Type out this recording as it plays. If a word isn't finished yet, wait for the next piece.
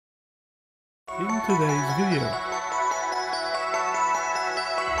in today's video.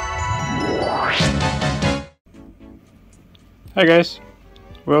 Hi guys,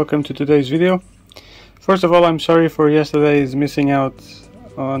 welcome to today's video. First of all, I'm sorry for yesterday's missing out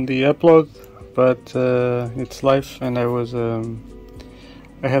on the upload, but it's life, and I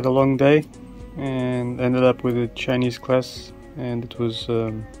had a long day and ended up with a Chinese class, and it was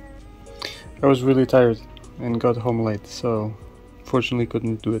I was really tired and got home late, so fortunately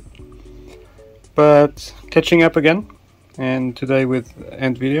couldn't do it. But catching up again, and today with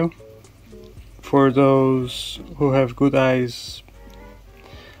end video for those who have good eyes,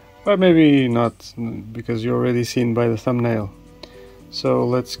 or maybe not, because you're already seen by the thumbnail. So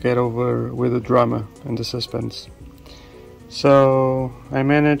let's get over with the drama and the suspense. So I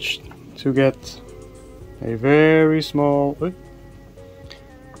managed to get a very small, let's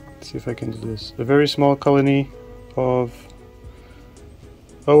see if I can do this, a very small colony of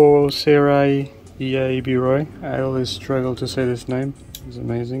Ooceraea biroi. I always struggle to say this name, it's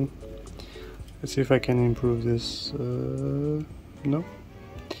amazing. Let's see if I can improve this. No.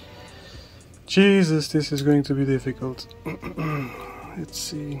 Jesus, this is going to be difficult. Let's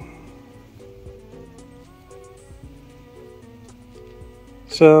see.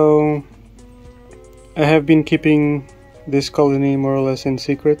 So I have been keeping this colony more or less in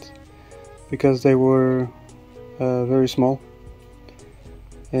secret because they were very small,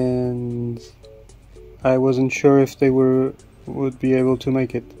 and I wasn't sure if they would be able to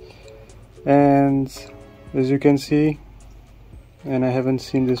make it. And as you can see, and I haven't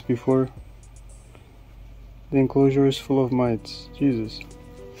seen this before, the enclosure is full of mites. Jesus.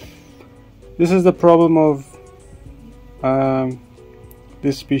 This is the problem of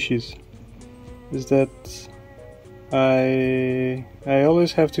this species, is that I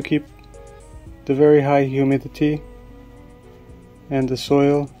always have to keep the very high humidity and the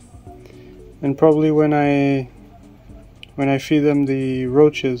soil, and probably when I feed them the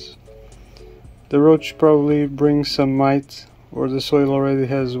roaches, the roach probably brings some mite, or the soil already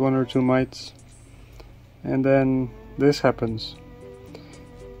has one or two mites, and then this happens.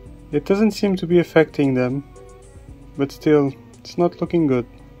 It doesn't seem to be affecting them, but still, it's not looking good.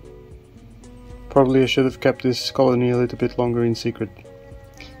 Probably I should have kept this colony a little bit longer in secret.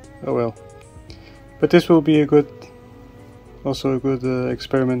 Oh well. But this will be also a good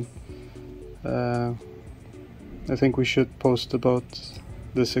experiment. I think we should post about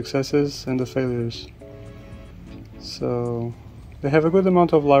the successes and the failures. So they have a good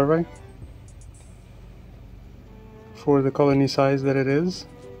amount of larvae for the colony size that it is,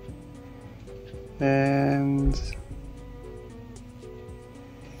 and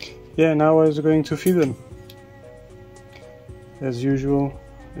yeah, now I was going to feed them. As usual,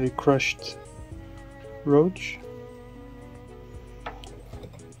 a crushed roach.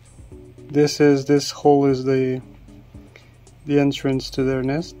 This hole is the entrance to their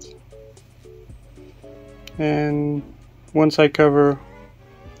nest, and once I cover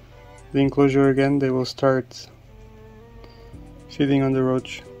the enclosure again, they will start feeding on the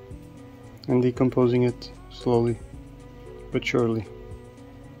roach and decomposing it slowly but surely.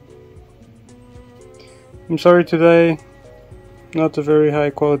 I'm sorry today, not a very high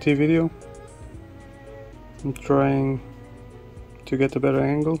quality video. I'm trying to get a better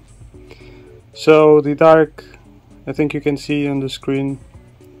angle. So the dark, I think you can see on the screen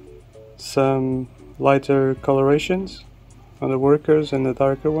some lighter colorations on the workers and the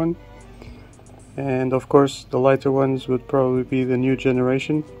darker one, and of course the lighter ones would probably be the new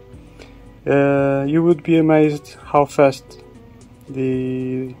generation. You would be amazed how fast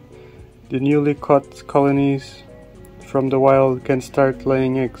the newly caught colonies from the wild can start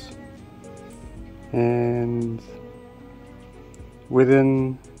laying eggs, and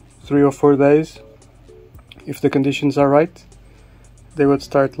within 3 or 4 days, if the conditions are right, they would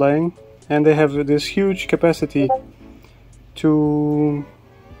start laying. And they have this huge capacity to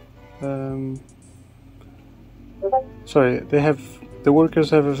the workers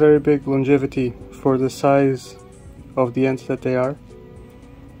have a very big longevity for the size of the ants that they are.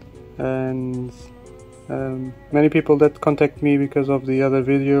 And many people that contact me because of the other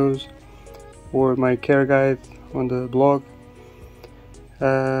videos or my care guide on the blog,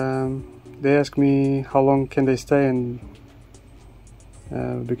 they ask me how long can they stay, and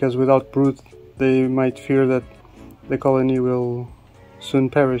because without brood they might fear that the colony will soon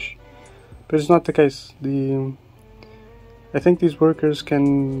perish, but it's not the case. I think these workers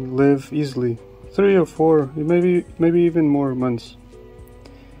can live easily 3 or 4, maybe even more months.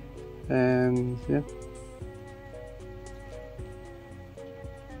 And yeah,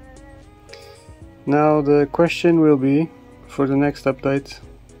 now the question will be, for the next update,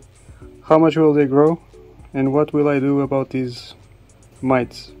 how much will they grow, and what will I do about these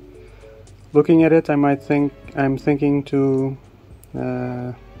mites? Looking at it, I'm thinking to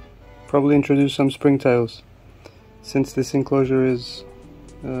probably introduce some spring tiles, since this enclosure is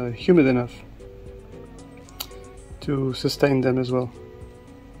humid enough to sustain them as well.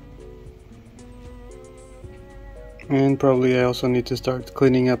 And probably I also need to start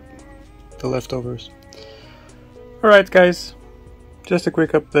cleaning up the leftovers. Alright guys, just a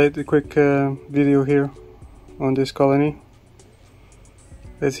quick update, a quick video here on this colony.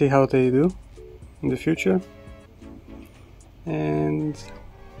 Let's see how they do in the future. And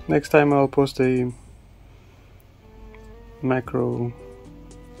next time I'll post a macro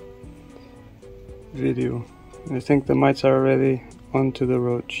video. I think the mites are already onto the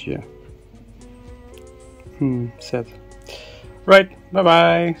roach, yeah. Sad. Right, bye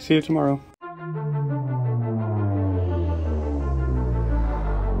bye, see you tomorrow.